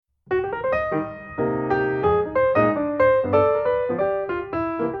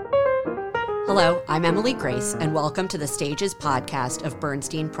Hello, I'm Emily Grace, and welcome to the Stages podcast of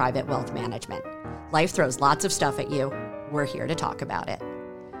Bernstein Private Wealth Management. Life throws lots of stuff at you. We're here to talk about it.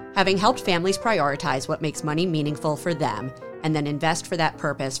 Having helped families prioritize what makes money meaningful for them and then invest for that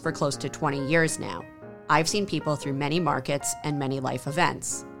purpose for close to 20 years now, I've seen people through many markets and many life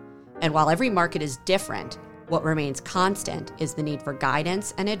events. And while every market is different, what remains constant is the need for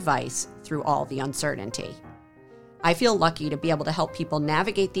guidance and advice through all the uncertainty. I feel lucky to be able to help people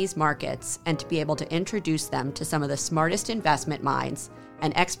navigate these markets and to be able to introduce them to some of the smartest investment minds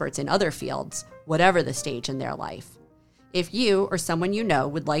and experts in other fields, whatever the stage in their life. If you or someone you know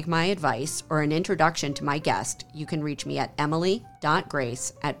would like my advice or an introduction to my guest, you can reach me at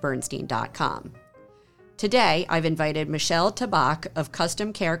emily.grace@bernstein.com. Today, I've invited Michelle Tabak of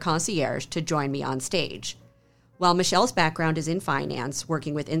Custom Care Concierge to join me on stage. While Michelle's background is in finance,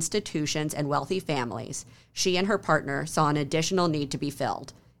 working with institutions and wealthy families, she and her partner saw an additional need to be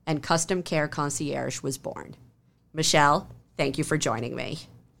filled, and Custom Care Concierge was born. Michelle, thank you for joining me.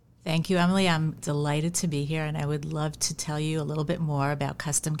 Thank you, Emily. I'm delighted to be here, and I would love to tell you a little bit more about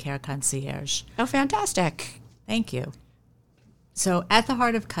Custom Care Concierge. Oh, fantastic. Thank you. So at the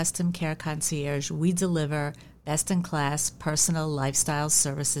heart of Custom Care Concierge, we deliver best-in-class personal lifestyle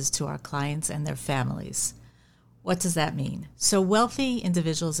services to our clients and their families. What does that mean? So wealthy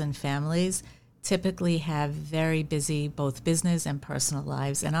individuals and families typically have very busy both business and personal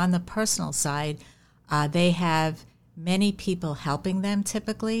lives. And on the personal side, they have many people helping them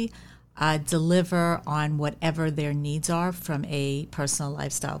typically deliver on whatever their needs are from a personal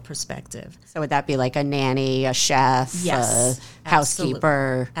lifestyle perspective. So would that be like a nanny, a chef, yes, a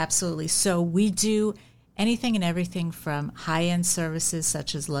housekeeper? Absolutely. So we do anything and everything from high-end services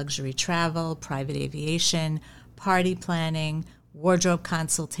such as luxury travel, private aviation, party planning, wardrobe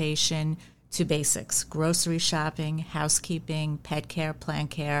consultation, to basics, grocery shopping, housekeeping, pet care,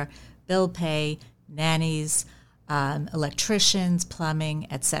 plant care, bill pay, nannies, electricians, plumbing,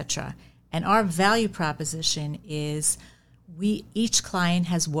 etc. And our value proposition is each client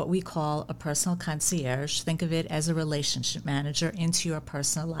has what we call a personal concierge. Think of it as a relationship manager into your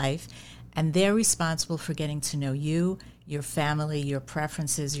personal life, and they're responsible for getting to know you, your family, your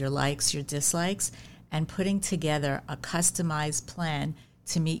preferences, your likes, your dislikes, and putting together a customized plan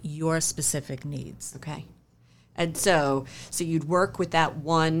to meet your specific needs. Okay. And so you'd work with that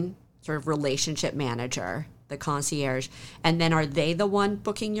one sort of relationship manager, the concierge, and then are they the one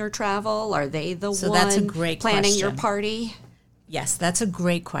booking your travel? Are they the one that's a great planning question. your party? Yes, that's a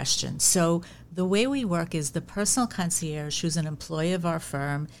great question. So the way we work is the personal concierge, who's an employee of our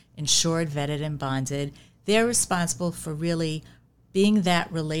firm, insured, vetted, and bonded, they're responsible for really being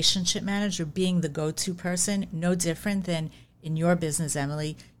that relationship manager, being the go-to person, no different than in your business,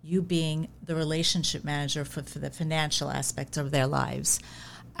 Emily, you being the relationship manager for the financial aspect of their lives.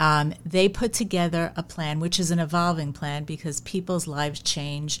 They put together a plan, which is an evolving plan because people's lives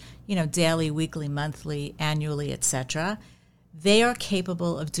change, daily, weekly, monthly, annually, etc. They are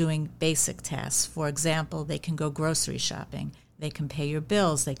capable of doing basic tasks. For example, they can go grocery shopping. They can pay your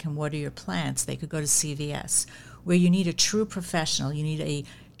bills. They can water your plants. They could go to CVS. Where you need a true professional, you need a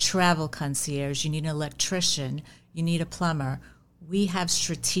travel concierge, you need an electrician, you need a plumber. We have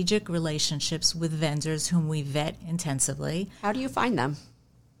strategic relationships with vendors whom we vet intensively. How do you find them?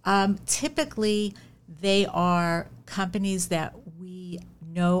 Typically, they are companies that we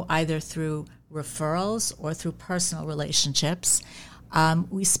know either through referrals or through personal relationships.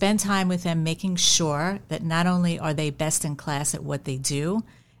 We spend time with them making sure that not only are they best in class at what they do,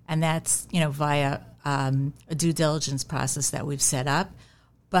 and that's via a due diligence process that we've set up,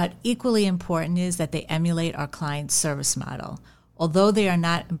 but equally important is that they emulate our client's service model. Although they are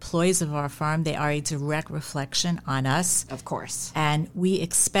not employees of our firm, they are a direct reflection on us. Of course. And we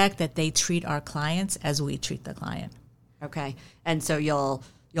expect that they treat our clients as we treat the client. Okay. And so you'll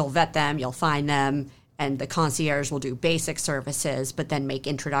vet them, you'll find them, and the concierge will do basic services, but then make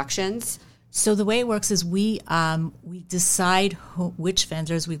introductions. So the way it works is we decide which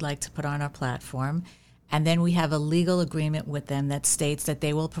vendors we'd like to put on our platform, and then we have a legal agreement with them that states that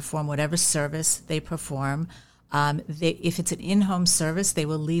they will perform whatever service they perform. If it's an in-home service, they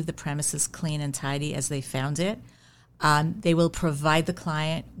will leave the premises clean and tidy as they found it. They will provide the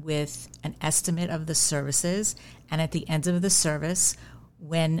client with an estimate of the services, and at the end of the service,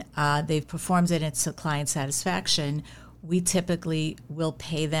 when they've performed it and it's to client satisfaction, we typically will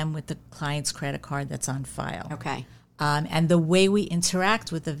pay them with the client's credit card that's on file. Okay. And the way we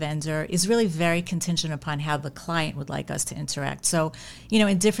interact with the vendor is really very contingent upon how the client would like us to interact. So,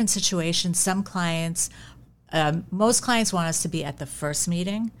 in different situations, some clients Most clients want us to be at the first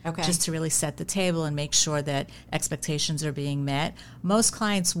meeting, Okay. just to really set the table and make sure that expectations are being met. Most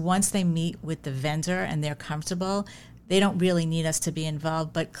clients, once they meet with the vendor and they're comfortable, they don't really need us to be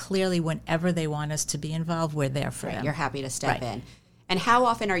involved, but clearly whenever they want us to be involved, we're there for them. You're happy to step Right. in. And how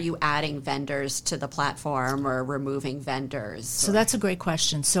often are you adding vendors to the platform or removing vendors? So that's a great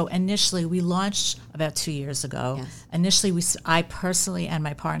question. So initially, we launched about 2 years ago. Yes. Initially, I personally and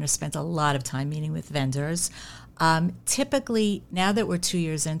my partner spent a lot of time meeting with vendors. Typically, now that we're 2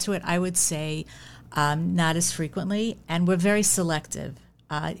 years into it, I would say not as frequently, and we're very selective.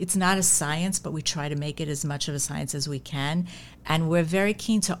 It's not a science, but we try to make it as much of a science as we can. And we're very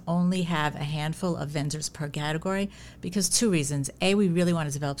keen to only have a handful of vendors per category because 2 reasons. A, we really want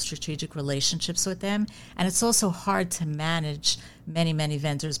to develop strategic relationships with them. And it's also hard to manage many, many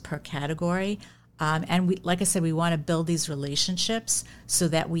vendors per category. And we, like I said, we want to build these relationships so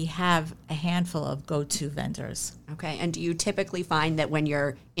that we have a handful of go-to vendors. Okay. And do you typically find that when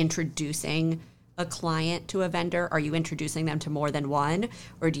you're introducing a client to a vendor, are you introducing them to more than one?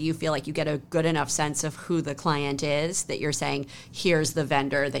 Or do you feel like you get a good enough sense of who the client is that you're saying, here's the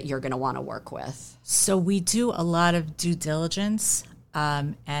vendor that you're going to want to work with? So we do a lot of due diligence,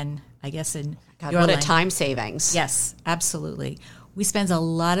 and I guess in God, your what a language- time savings. Yes, absolutely. We spend a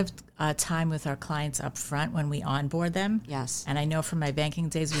lot of time with our clients up front when we onboard them. Yes. And I know from my banking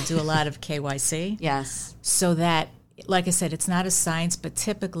days, we do a lot of KYC. Yes. So that, like I said, it's not a science, but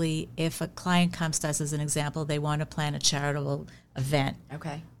typically if a client comes to us, as an example, they want to plan a charitable event.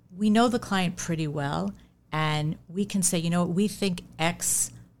 Okay. We know the client pretty well, and we can say, you know, we think X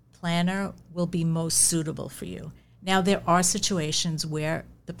planner will be most suitable for you. Now, there are situations where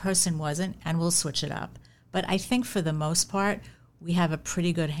the person wasn't, and we'll switch it up. But I think for the most part, we have a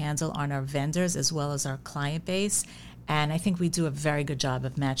pretty good handle on our vendors as well as our client base, and I think we do a very good job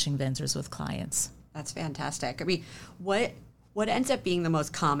of matching vendors with clients. That's fantastic. I mean, what ends up being the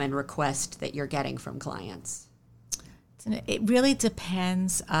most common request that you're getting from clients? It really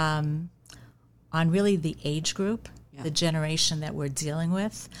depends on really the age group, the generation that we're dealing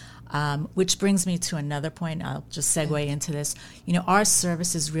with, which brings me to another point. I'll just segue into this. You know, our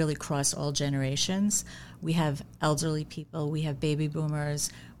services really cross all generations. We have elderly people, we have baby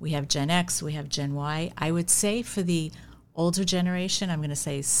boomers, we have Gen X, we have Gen Y. I would say for the older generation, I'm going to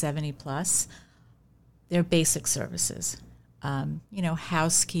say 70 plus, they're basic services. You know,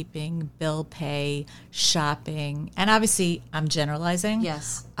 housekeeping, bill pay, shopping, and obviously I'm generalizing.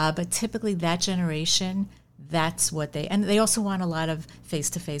 Yes. But typically that generation, that's what they also want a lot of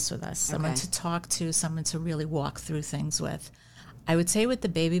face-to-face with us, someone to talk to, someone to really walk through things with. I would say with the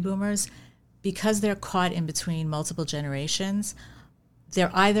baby boomers, because they're caught in between multiple generations, they're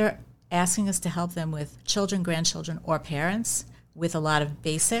either asking us to help them with children, grandchildren, or parents with a lot of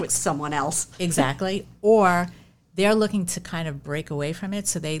basics. With someone else. Exactly. Or they're looking to kind of break away from it,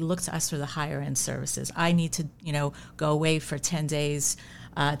 so they look to us for the higher end services. I need to, you know, go away for 10 days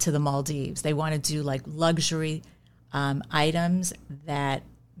to the Maldives. They want to do like luxury items that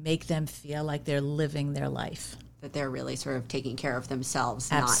make them feel like they're living their life. That they're really sort of taking care of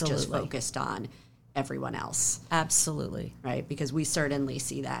themselves, Absolutely. not just focused on everyone else. Absolutely. Right? Because we certainly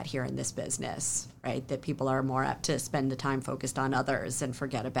see that here in this business, right? That people are more apt to spend the time focused on others and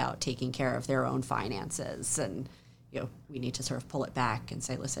forget about taking care of their own finances. And, you know, we need to sort of pull it back and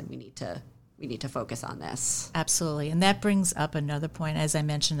say, listen, we need to focus on this. Absolutely. And that brings up another point. As I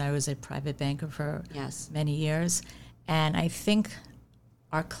mentioned, I was a private banker for many years. And I think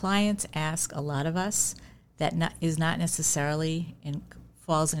our clients ask a lot of us that is not necessarily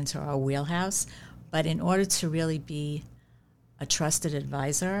falls into our wheelhouse. But in order to really be a trusted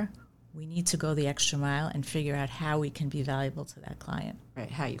advisor, we need to go the extra mile and figure out how we can be valuable to that client. Right,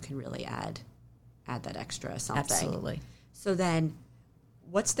 how you can really add that extra something. Absolutely. So then,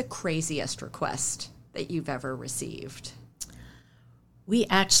 what's the craziest request that you've ever received? We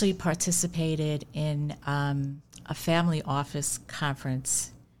actually participated in a family office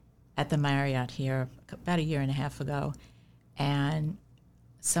conference at the Marriott here about a year and a half ago, and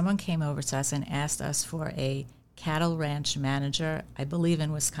someone came over to us and asked us for a cattle ranch manager, I believe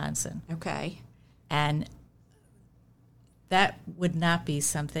in Wisconsin. Okay. And that would not be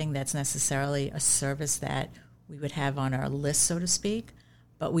something that's necessarily a service that we would have on our list, so to speak.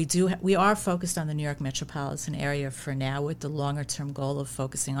 But we are focused on the New York metropolitan area for now, with the longer-term goal of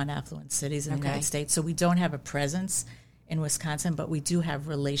focusing on affluent cities in the United States. So we don't have a presence in Wisconsin, but we do have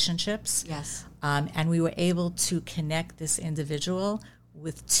relationships. Yes. And we were able to connect this individual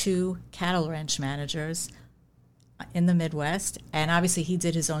with 2 cattle ranch managers in the Midwest, and obviously he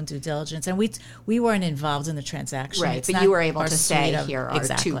did his own due diligence, and we weren't involved in the transaction. Right, It's but not you were able our to say, suite of- here are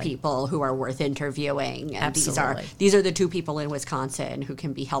exactly. two people who are worth interviewing, and Absolutely. these are the two people in Wisconsin who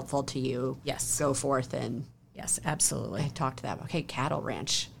can be helpful to you. Yes. Go forth and Yes, absolutely. talk to them. Okay, cattle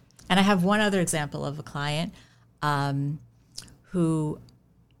ranch. And I have one other example of a client who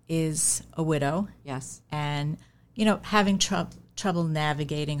is a widow. Yes. And, having trouble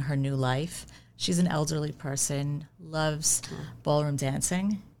navigating her new life. She's an elderly person, loves ballroom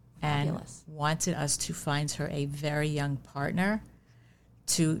dancing, Fabulous. and wanted us to find her a very young partner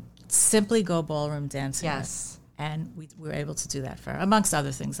to simply go ballroom dancing Yes. with. And we were able to do that for her, amongst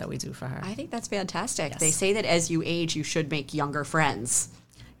other things that we do for her. I think that's fantastic. Yes. They say that as you age, you should make younger friends.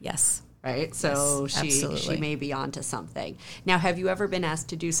 Yes. Right? So Yes, she absolutely. may be onto something. Now, have you ever been asked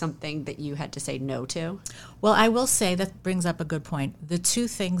to do something that you had to say no to? Well, I will say that brings up a good point. The two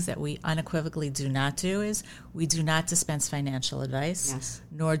things that we unequivocally do not do is we do not dispense financial advice, Yes.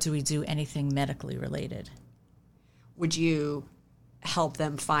 nor do we do anything medically related. Would you help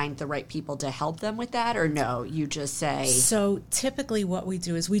them find the right people to help them with that, or no? You just say, So typically what we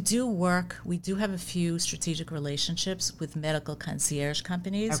do is we do have a few strategic relationships with medical concierge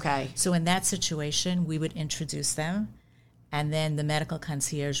companies. Okay. So in that situation, we would introduce them, and then the medical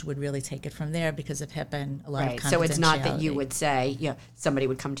concierge would really take it from there because of HIPAA and a lot right. of So it's not that you confidentiality. would say, somebody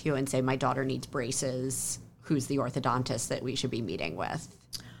would come to you and say, my daughter needs braces. Who's the orthodontist that we should be meeting with?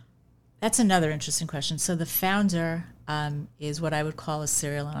 That's another interesting question. So the founder is what I would call a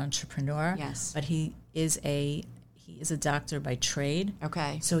serial entrepreneur. Yes. But he is a doctor by trade.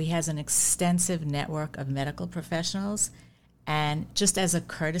 Okay. So he has an extensive network of medical professionals. And just as a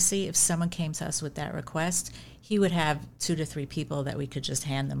courtesy, if someone came to us with that request, he would have 2 to 3 people that we could just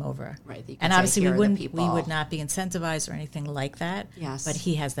hand them over. Right, that you could And say, obviously "Here are the we people." would not be incentivized or anything like that. Yes. But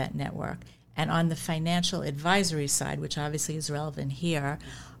he has that network. And on the financial advisory side, which obviously is relevant here,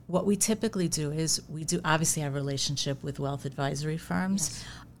 what we typically do is we do obviously have a relationship with wealth advisory firms.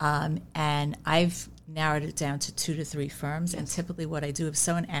 And I've narrowed it down to 2 to 3 firms. And typically what I do, if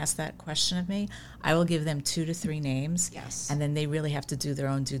someone asks that question of me, I will give them 2 to 3 names. Yes. And then they really have to do their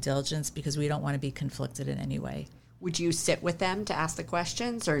own due diligence because we don't want to be conflicted in any way. Would you sit with them to ask the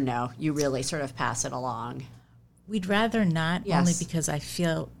questions, or no? You really sort of pass it along? We'd rather not, Yes. only because I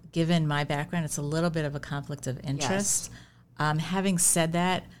feel, given my background, it's a little bit of a conflict of interest. Having said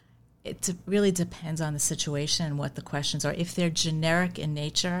that, it really depends on the situation and what the questions are. If they're generic in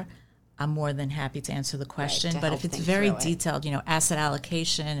nature, I'm more than happy to answer the question. to But help if it's think very through it. detailed, asset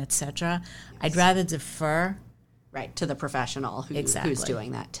allocation, et cetera, I'd rather defer. Right, to the professional who's Exactly.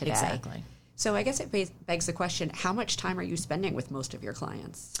 doing that today. Exactly. So I guess it begs the question, how much time are you spending with most of your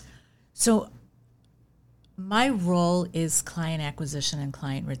clients? So my role is client acquisition and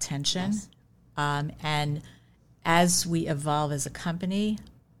client retention. Yes. And as we evolve as a company,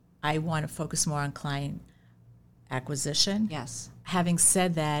 I want to focus more on client acquisition. Yes. Having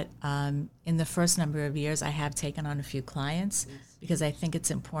said that, in the first number of years, I have taken on a few clients because I think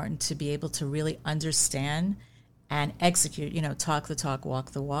it's important to be able to really understand and execute, talk the talk,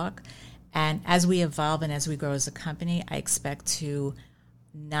 walk the walk. And as we evolve and as we grow as a company, I expect to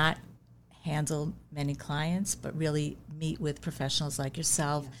not handle many clients, but really meet with professionals like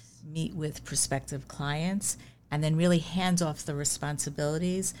yourself, meet with prospective clients, and then really hand off the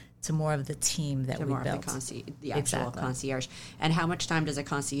responsibilities to more of the team that we More built. of the actual Exactly. concierge. And how much time does a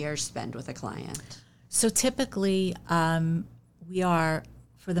concierge spend with a client? So typically, we are,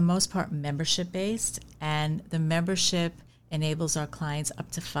 for the most part, membership-based, and the membership enables our clients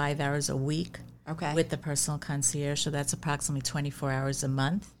up to 5 hours a week Okay. with the personal concierge, so that's approximately 24 hours a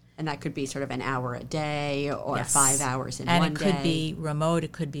month. And that could be sort of an hour a day or Yes. 5 hours in and one it could day. be remote,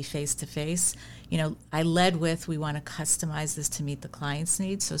 it could be face-to-face. I led with we want to customize this to meet the client's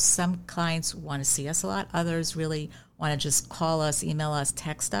needs. So some clients want to see us a lot. Others really want to just call us, email us,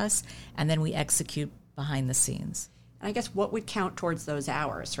 text us, and then we execute behind the scenes. And I guess what would count towards those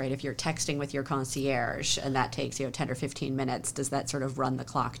hours, right? If you're texting with your concierge and that takes 10 or 15 minutes, does that sort of run the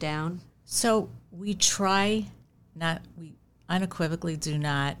clock down? So we unequivocally do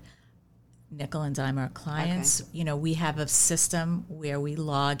not nickel and dime our clients. Okay. We have a system where we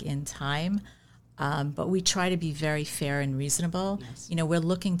log in time, but we try to be very fair and reasonable. Yes. We're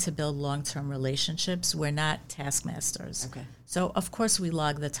looking to build long-term relationships. We're not taskmasters. Okay. So, of course, we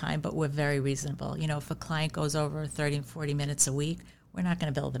log the time, but we're very reasonable. If a client goes over 30 and 40 minutes a week, we're not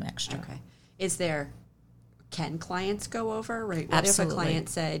going to bill them extra. Okay. Can clients go over, right? What Absolutely. if a client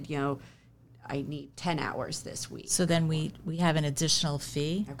said, I need 10 hours this week? So then we have an additional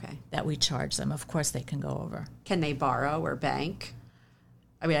fee Okay. that we charge them. Of course, they can go over. Can they borrow or bank?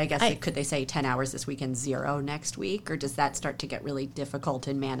 I mean, I guess could they say 10 hours this week and 0 next week? Or does that start to get really difficult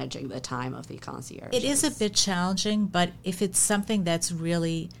in managing the time of the concierge? It is a bit challenging, but if it's something that's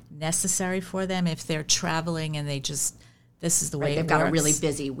really necessary for them, if they're traveling and this is the way they've it got works, a really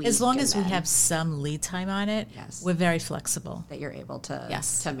busy week. as long as we have some lead time on it, we're very flexible. That you're able to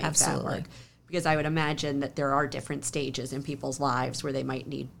make absolutely. that work. Because I would imagine that there are different stages in people's lives where they might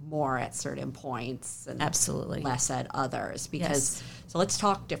need more at certain points and absolutely less at others. Because so let's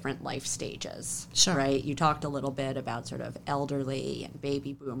talk different life stages. Sure. Right? You talked a little bit about sort of elderly and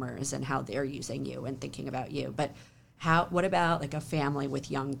baby boomers and how they're using you and thinking about you. But what about like a family with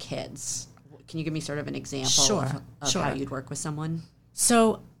young kids? Can you give me sort of an example of how you'd work with someone?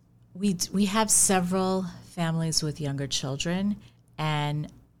 So we have several families with younger children, and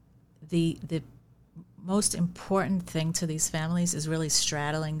the most important thing to these families is really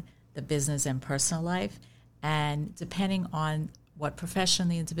straddling the business and personal life. And depending on what profession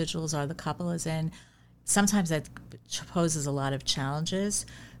the individuals or the couple is in, sometimes that poses a lot of challenges.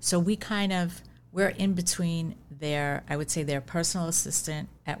 So we're in between their personal assistant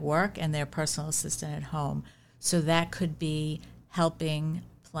at work and their personal assistant at home. So that could be helping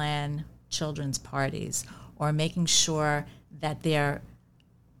plan children's parties or making sure that their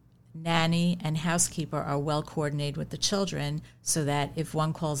nanny and housekeeper are well coordinated with the children so that if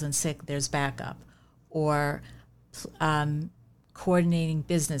one calls in sick, there's backup, or coordinating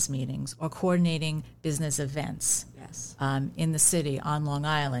business meetings or coordinating business events in the city, on Long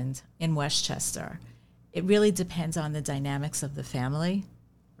Island, in Westchester. It really depends on the dynamics of the family.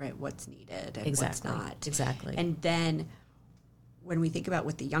 Right, what's needed and what's not. Exactly. And then when we think about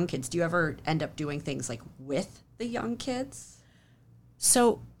with the young kids, do you ever end up doing things like with the young kids?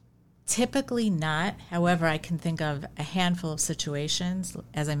 So typically not. However, I can think of a handful of situations,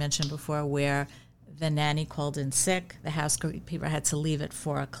 as I mentioned before, where the nanny called in sick, the housekeeper had to leave at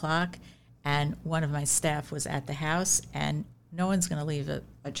 4 o'clock, and one of my staff was at the house, and no one's going to leave a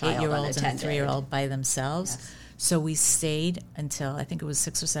 8-year-old and a 3-year-old by themselves. Yes. So we stayed until, I think it was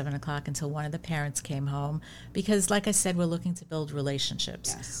 6 or 7 o'clock, until one of the parents came home. Because, like I said, we're looking to build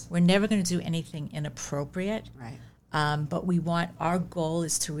relationships. Yes. We're never going to do anything inappropriate. Right. But our goal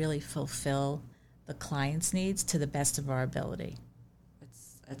is to really fulfill the client's needs to the best of our ability.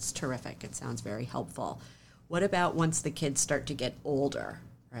 It's terrific. It sounds very helpful. What about once the kids start to get older,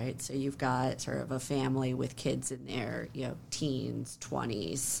 right? So you've got sort of a family with kids in their, teens,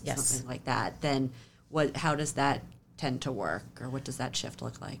 20s, something like that. Then how does that tend to work, or what does that shift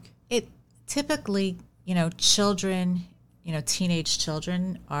look like? It typically, children, teenage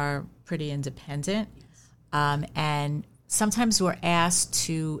children are pretty independent. And sometimes we're asked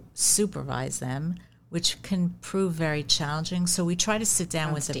to supervise them, which can prove very challenging. So we try to sit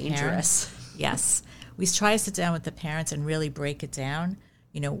down with the parents. Yes. We try to sit down with the parents and really break it down,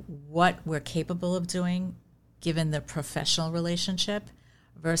 what we're capable of doing given the professional relationship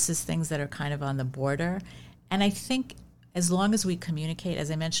versus things that are kind of on the border. And I think as long as we communicate,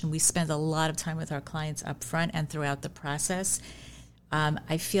 as I mentioned, we spend a lot of time with our clients up front and throughout the process.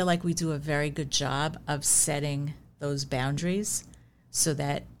 I feel like we do a very good job of setting those boundaries so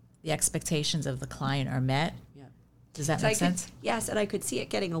that the expectations of the client are met. Yeah. Does that make sense? Yes, and I could see it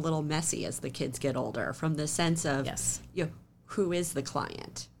getting a little messy as the kids get older, from the sense of, who is the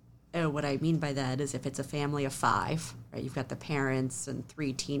client? And what I mean by that is if it's a family of 5, right, you've got the parents and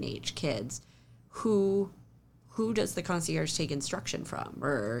 3 teenage kids, who does the concierge take instruction from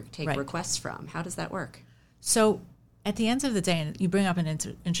or take requests from? How does that work? So at the end of the day, and you bring up an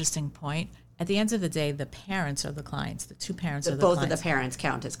interesting point, at the end of the day, the parents are the clients. The 2 parents are the clients. Both of the parents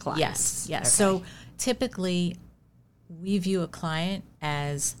count as clients. Yes. Okay. So typically, we view a client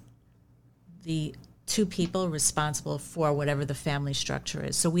as the 2 people responsible for whatever the family structure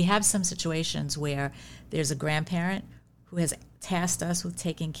is. So we have some situations where there's a grandparent who has tasked us with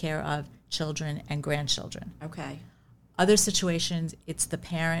taking care of children and grandchildren. Okay. Other situations, it's the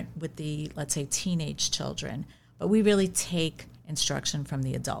parent with the, let's say, teenage children. But we really take instruction from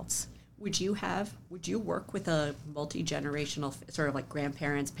the adults. Would you work with a multi-generational, sort of like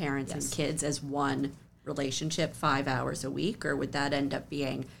grandparents, parents, and kids as one relationship 5 hours a week, or would that end up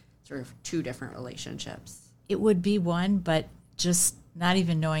being sort of 2 different relationships? It would be one, but just not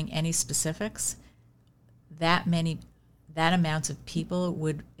even knowing any specifics, that amount of people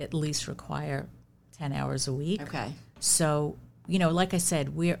would at least require 10 hours a week. Okay. So, like I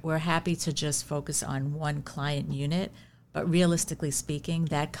said, we're happy to just focus on one client unit, but realistically speaking,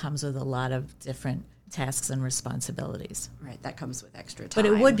 that comes with a lot of different tasks and responsibilities. Right, that comes with extra time.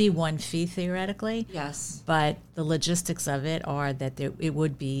 But it would be one fee theoretically. Yes. But the logistics of it are that it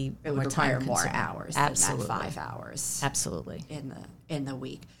would be it would more require time more consuming. hours Absolutely. than that 5 hours. Absolutely. In the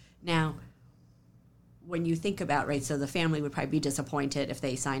week. Now, when you think about, right, so the family would probably be disappointed if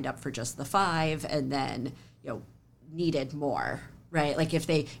they signed up for just the 5 and then, needed more, right? Like if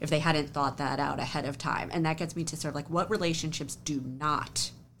they hadn't thought that out ahead of time. And that gets me to sort of like, what relationships do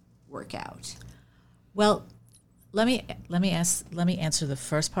not work out? Well, let me answer the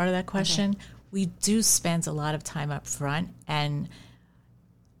first part of that question. Okay. We do spend a lot of time up front, and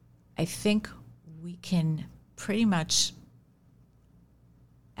I think we can pretty much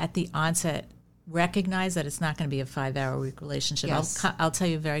at the onset recognize that it's not going to be a 5-hour-a-week relationship. Yes. I'll tell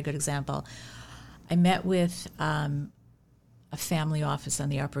you a very good example. I met with a family office on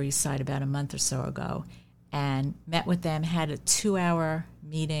the Upper East Side about a month or so ago, and met with them, had a 2-hour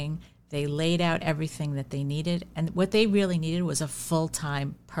meeting. They laid out everything that they needed, and what they really needed was a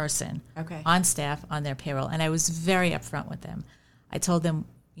full-time person on staff on their payroll. And I was very upfront with them. I told them,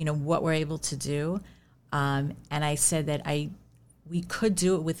 what we're able to do, and I said that we could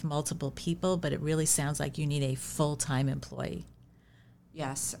do it with multiple people, but it really sounds like you need a full-time employee.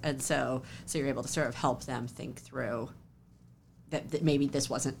 Yes, and so you're able to sort of help them think through that maybe this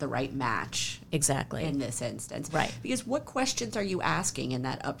wasn't the right match. Exactly. In this instance. Right. Because what questions are you asking in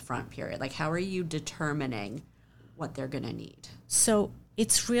that upfront period? Like, how are you determining what they're going to need? So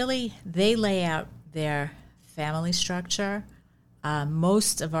it's really, they lay out their family structure.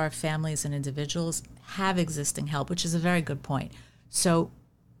 Most of our families and individuals have existing help, which is a very good point. So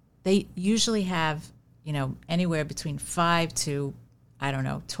they usually have, anywhere between 5 to,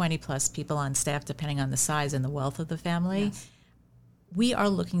 20 plus people on staff, depending on the size and the wealth of the family. Yes. We are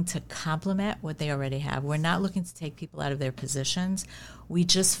looking to complement what they already have. We're not looking to take people out of their positions. We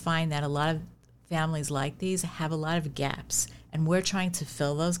just find that a lot of families like these have a lot of gaps, and we're trying to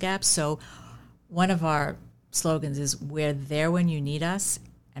fill those gaps. So one of our slogans is, we're there when you need us,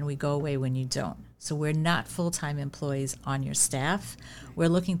 and we go away when you don't. So we're not full-time employees on your staff. We're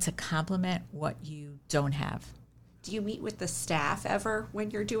looking to complement what you don't have. Do you meet with the staff ever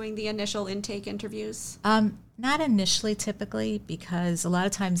when you're doing the initial intake interviews? Not initially, typically, because a lot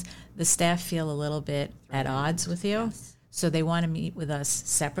of times the staff feel a little bit at odds with you. Yes. So they want to meet with us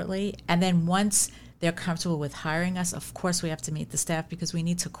separately. And then once they're comfortable with hiring us, of course we have to meet the staff because we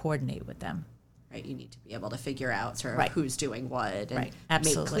need to coordinate with them. Right, you need to be able to figure out sort of who's doing what and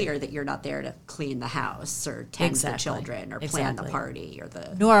Absolutely. make clear that you're not there to clean the house or tend the children or plan the party or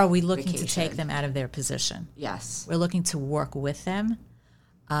the Nor are we looking vacation. to take them out of their position. Yes. We're looking to work with them.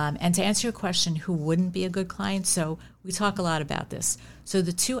 And to answer your question, who wouldn't be a good client? So we talk a lot about this. So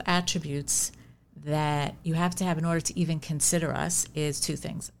the 2 attributes that you have to have in order to even consider us is 2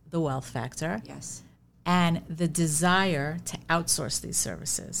 things: the wealth factor, yes, and the desire to outsource these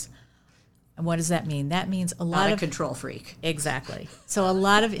services. And what does that mean? That means a lot not of a control freak. Exactly. So a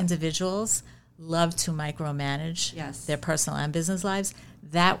lot of individuals love to micromanage their personal and business lives.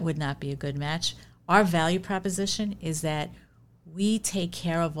 That would not be a good match. Our value proposition is that we take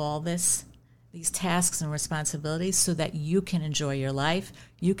care of all these tasks and responsibilities so that you can enjoy your life.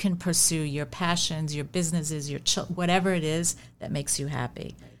 You can pursue your passions, your businesses, whatever it is that makes you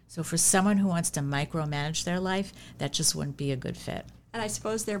happy. Right. So for someone who wants to micromanage their life, that just wouldn't be a good fit. And I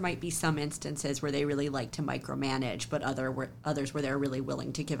suppose there might be some instances where they really like to micromanage, but others where they're really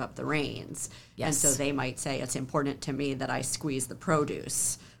willing to give up the reins. Yes. And so they might say, it's important to me that I squeeze the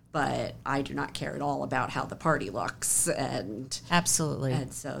produce, but I do not care at all about how the party looks. And absolutely.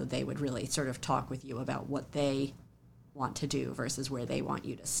 And so they would really sort of talk with you about what they want to do versus where they want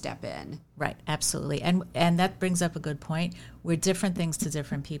you to step in. Right, absolutely. And that brings up a good point. We're different things to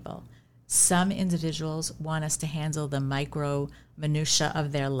different people. Some individuals want us to handle the micro minutia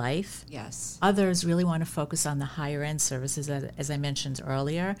of their life. Yes. Others really want to focus on the higher end services, as I mentioned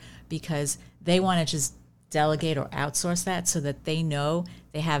earlier, because they want to just delegate or outsource that so that they know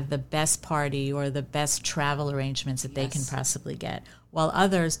they have the best party or the best travel arrangements that they can possibly get. While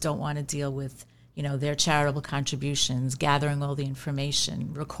others don't want to deal with, their charitable contributions, gathering all the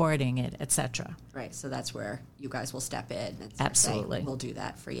information, recording it, etc. Right. So that's where you guys will step in and absolutely say, we'll do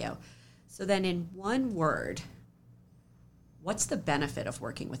that for you. So then in one word, what's the benefit of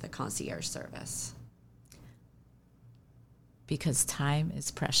working with a concierge service? Because time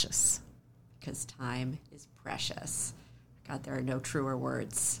is precious. Because time is precious. God, there are no truer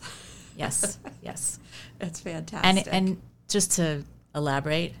words. Yes, yes. That's fantastic. And just to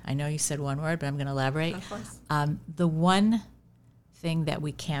elaborate, I know you said one word, but I'm going to elaborate. Of course. The one thing that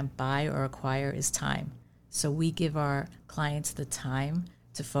we can't buy or acquire is time. So we give our clients the time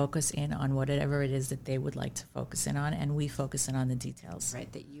to focus in on whatever it is that they would like to focus in on, and we focus in on the details.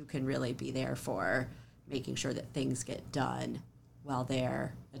 Right, that you can really be there for making sure that things get done while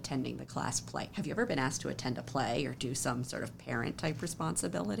they're attending the class play. Have you ever been asked to attend a play or do some sort of parent-type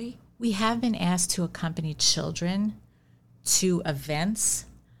responsibility? We have been asked to accompany children to events,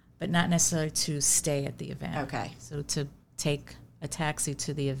 but not necessarily to stay at the event. Okay. So to take a taxi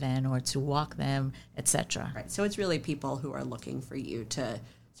to the event or to walk them, etc. Right. So it's really people who are looking for you to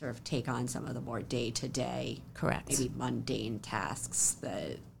sort of take on some of the more day-to-day, Correct. maybe mundane tasks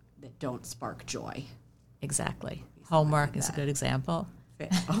that don't spark joy. Exactly. Homework is a good example.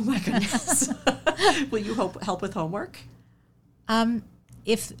 Oh my goodness. Will you help with homework?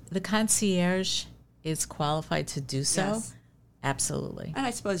 If the concierge is qualified to do so, Yes. absolutely. And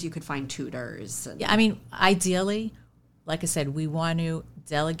I suppose you could find tutors. And, Yeah, I mean, ideally, like I said, we want to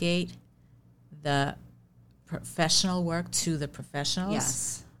delegate the professional work to the professionals.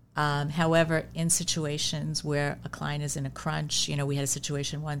 yes. However, in situations where a client is in a crunch, we had a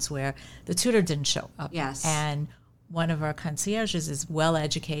situation once where the tutor didn't show up. Yes. And one of our concierges is well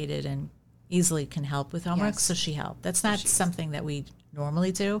educated and easily can help with homework, Yes. so she helped. That's not something that we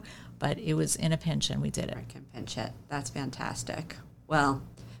normally do, but it was in a pinch and we did it. I can pinch it. That's fantastic. Well,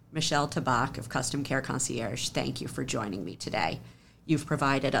 Michelle Tabak of Custom Care Concierge, thank you for joining me today. You've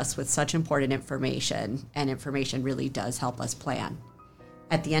provided us with such important information, and information really does help us plan.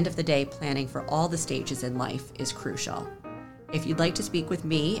 At the end of the day, planning for all the stages in life is crucial. If you'd like to speak with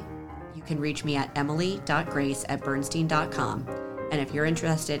me, you can reach me at emily.grace@bernstein.com. And if you're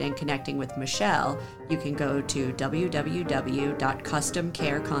interested in connecting with Michelle, you can go to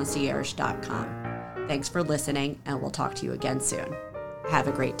www.customcareconcierge.com. Thanks for listening, and we'll talk to you again soon. Have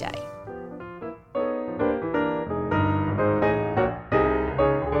a great day.